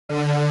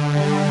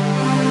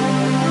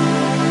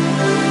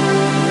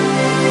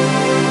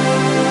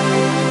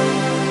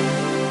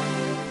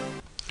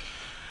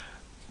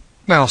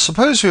Now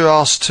suppose we were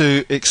asked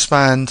to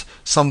expand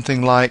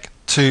something like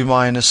 2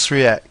 minus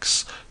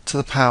 3x to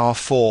the power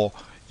 4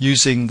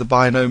 using the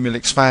binomial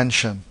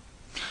expansion.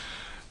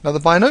 Now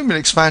the binomial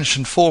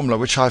expansion formula,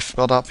 which I've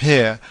got up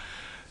here,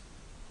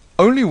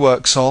 only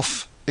works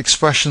off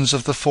expressions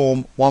of the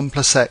form 1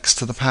 plus x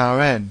to the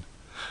power n.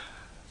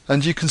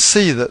 And you can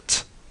see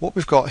that what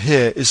we've got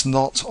here is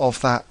not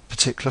of that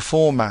particular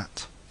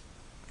format.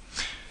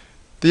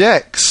 The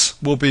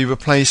x will be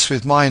replaced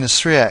with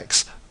minus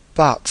 3x,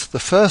 but the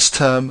first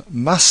term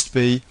must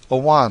be a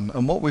 1,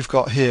 and what we've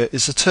got here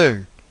is a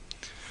 2.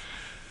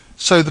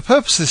 So the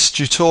purpose of this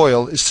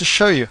tutorial is to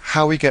show you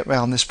how we get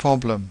around this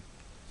problem.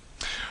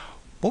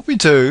 What we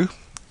do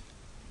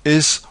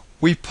is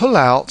we pull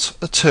out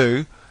a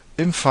 2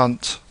 in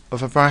front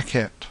of a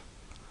bracket.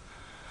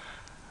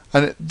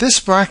 And this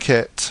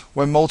bracket,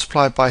 when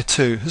multiplied by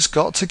 2, has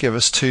got to give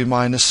us 2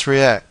 minus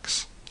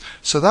 3x.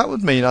 So that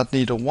would mean I'd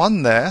need a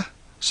 1 there,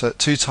 so that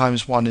 2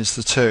 times 1 is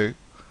the 2.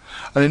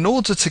 And in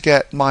order to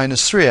get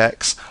minus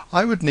 3x,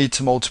 I would need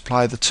to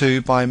multiply the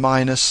 2 by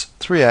minus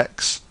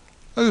 3x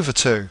over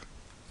 2.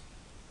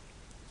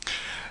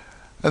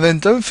 And then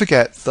don't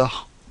forget, the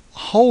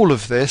whole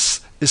of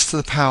this is to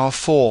the power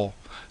 4.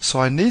 So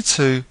I need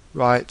to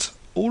write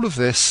all of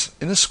this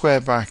in a square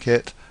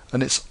bracket,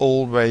 and it's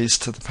all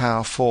raised to the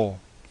power 4.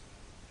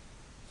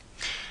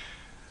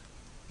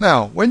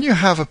 Now, when you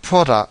have a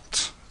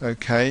product,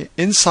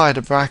 inside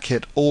a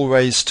bracket all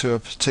raised to a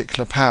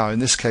particular power, in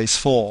this case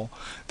 4,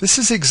 this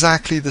is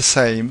exactly the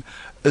same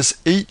as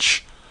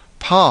each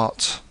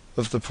part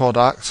of the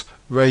product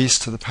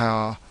raised to the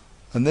power,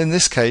 and in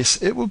this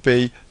case it would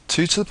be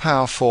 2 to the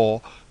power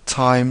 4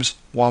 times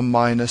 1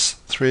 minus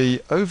 3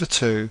 over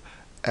 2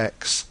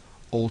 x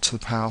all to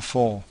the power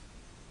 4.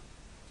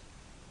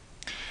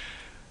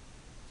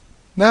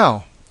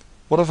 Now,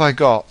 what have I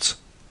got?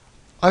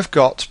 I've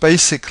got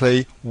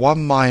basically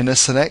 1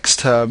 minus an x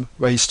term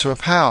raised to a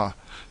power.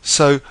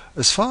 So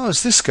as far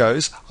as this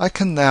goes, I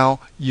can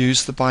now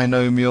use the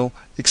binomial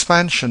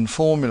expansion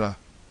formula.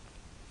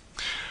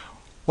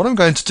 What I'm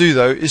going to do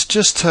though is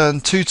just turn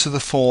 2 to the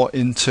 4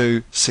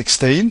 into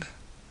 16,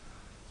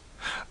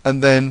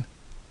 and then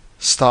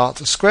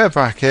start a square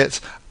bracket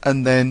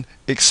and then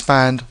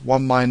expand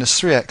 1 minus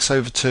 3x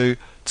over 2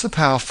 to the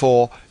power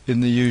 4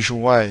 in the usual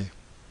way.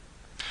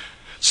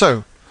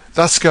 So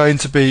that's going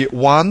to be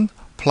 1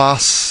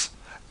 plus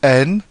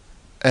n,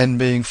 n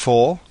being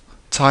 4,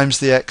 times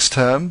the x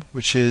term,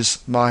 which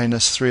is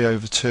minus 3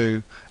 over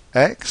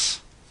 2x.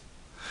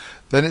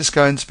 Then it's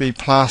going to be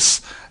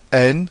plus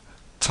n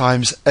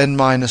times n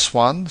minus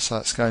 1, so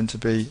that's going to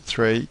be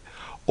 3,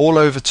 all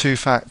over 2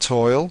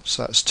 factorial,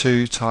 so that's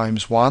 2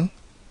 times 1,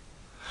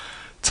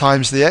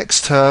 times the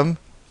x term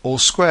all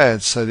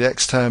squared, so the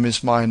x term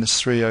is minus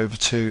 3 over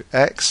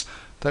 2x.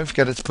 Don't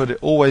forget to put it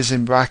always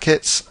in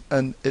brackets,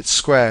 and it's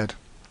squared.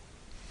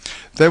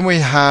 Then we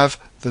have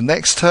the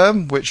next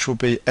term, which will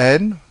be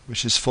n,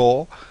 which is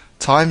 4,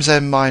 times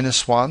n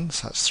minus 1,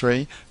 so that's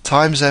 3,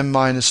 times n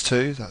minus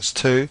 2, that's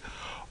 2,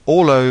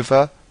 all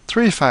over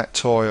 3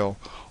 factorial,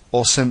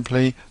 or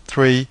simply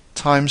 3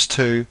 times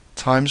 2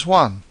 times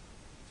 1.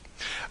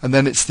 And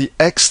then it's the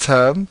x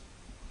term,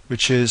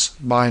 which is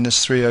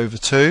minus 3 over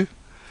 2,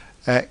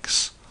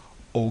 x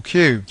all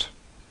cubed.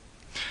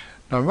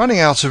 Now I'm running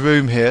out of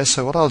room here,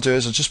 so what I'll do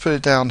is I'll just put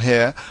it down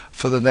here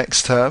for the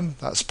next term,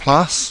 that's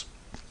plus,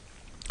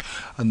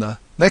 and the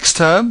next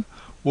term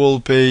will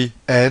be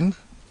n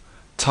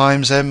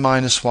times n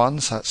minus 1,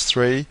 so that's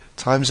 3,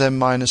 times n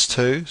minus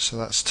 2, so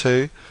that's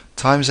 2,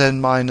 times n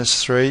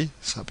minus 3,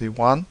 so that'll be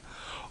 1,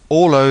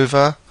 all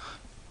over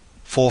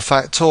 4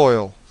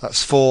 factorial,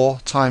 that's 4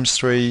 times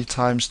 3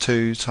 times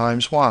 2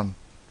 times 1.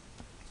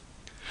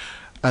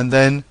 And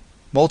then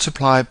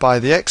multiplied by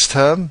the x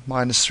term,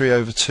 minus 3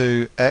 over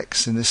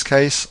 2x in this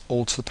case,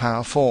 all to the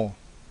power 4.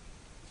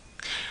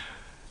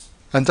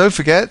 And don't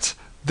forget,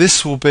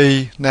 this will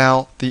be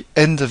now the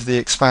end of the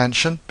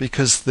expansion,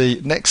 because the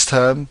next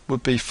term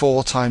would be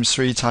 4 times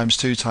 3 times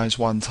 2 times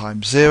 1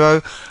 times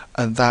 0,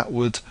 and that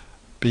would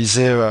be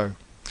 0.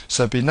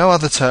 So there'd be no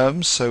other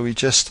terms, so we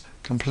just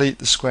complete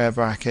the square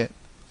bracket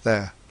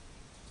there.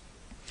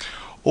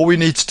 All we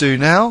need to do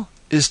now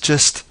is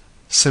just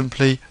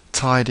simply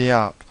tidy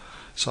up.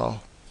 So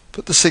I'll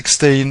put the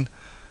 16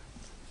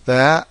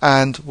 there,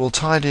 and we'll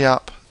tidy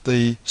up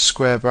the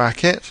square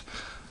bracket.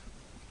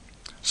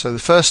 So the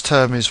first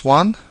term is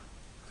 1,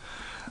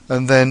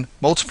 and then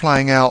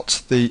multiplying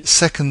out the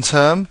second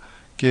term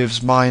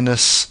gives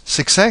minus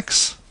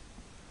 6x.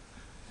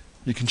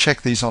 You can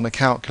check these on a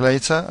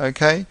calculator,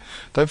 okay?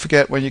 Don't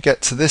forget, when you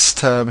get to this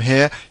term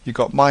here, you've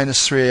got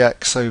minus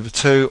 3x over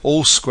 2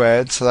 all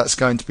squared, so that's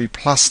going to be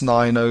plus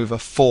 9 over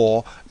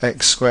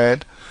 4x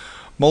squared.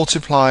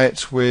 Multiply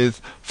it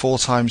with 4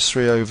 times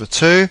 3 over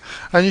 2,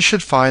 and you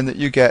should find that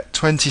you get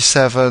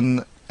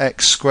 27x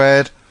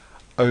squared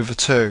over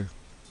 2.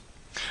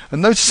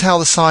 And notice how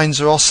the signs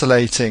are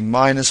oscillating,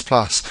 minus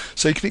plus,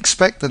 so you can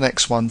expect the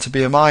next one to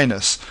be a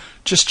minus.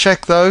 Just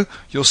check though,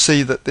 you'll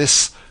see that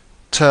this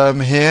term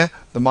here,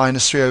 the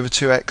minus 3 over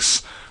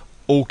 2x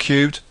all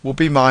cubed will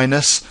be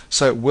minus,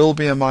 so it will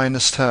be a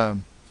minus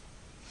term.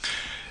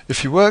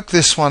 If you work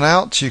this one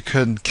out, you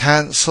can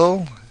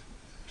cancel.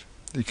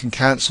 You can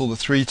cancel the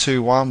 3,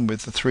 2, 1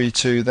 with the 3,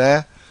 2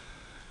 there.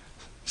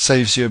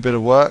 Saves you a bit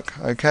of work,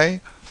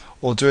 okay?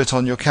 Or do it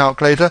on your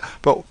calculator.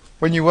 But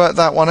when you work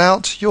that one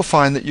out, you'll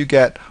find that you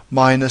get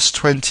minus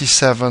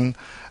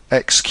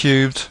 27x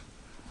cubed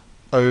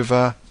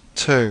over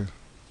 2.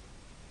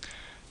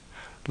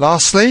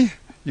 Lastly,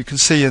 you can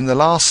see in the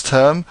last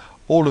term,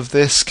 all of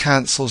this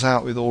cancels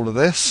out with all of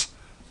this.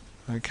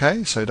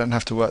 Okay, so you don't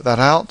have to work that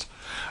out.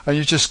 And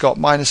you've just got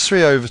minus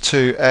 3 over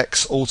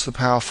 2x all to the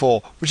power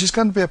 4, which is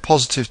going to be a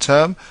positive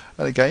term.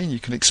 And again, you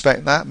can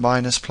expect that,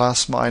 minus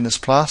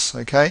plus,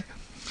 okay?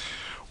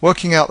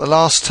 Working out the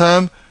last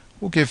term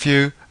will give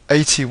you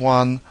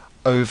 81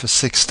 over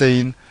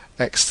 16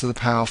 x to the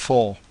power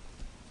 4.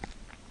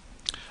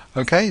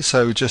 Okay,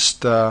 so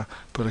just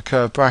put a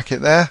curved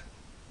bracket there.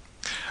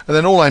 And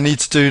then all I need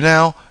to do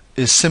now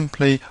is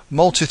simply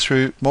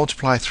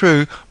multiply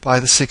through by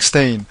the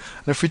 16.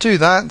 And if we do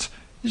that,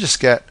 you just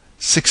get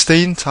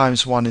 16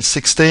 times 1 is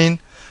 16,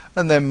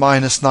 and then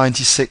minus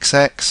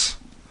 96x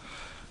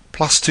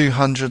plus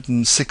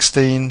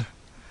 216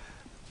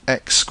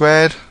 x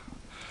squared,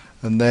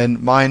 and then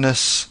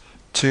minus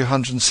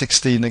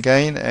 216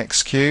 again,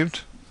 x cubed,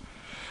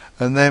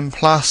 and then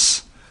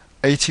plus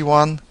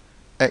 81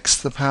 x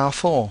to the power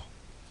 4.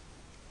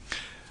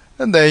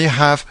 And there you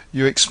have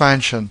your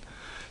expansion.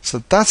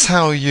 So that's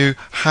how you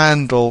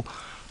handle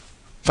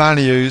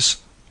values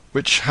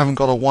which haven't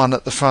got a 1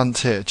 at the front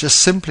here. Just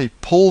simply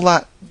pull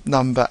that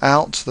number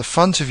out to the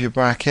front of your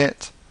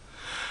bracket.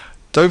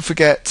 Don't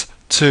forget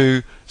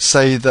to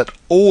say that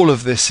all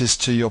of this is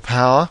to your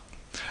power,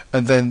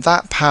 and then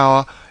that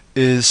power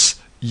is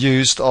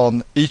used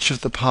on each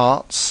of the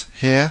parts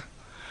here.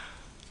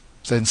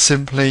 Then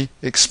simply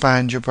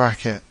expand your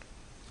bracket.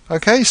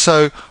 Okay,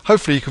 so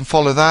hopefully you can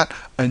follow that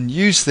and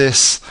use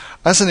this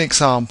as an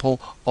example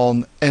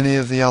on any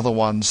of the other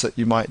ones that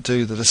you might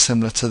do that are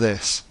similar to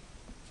this.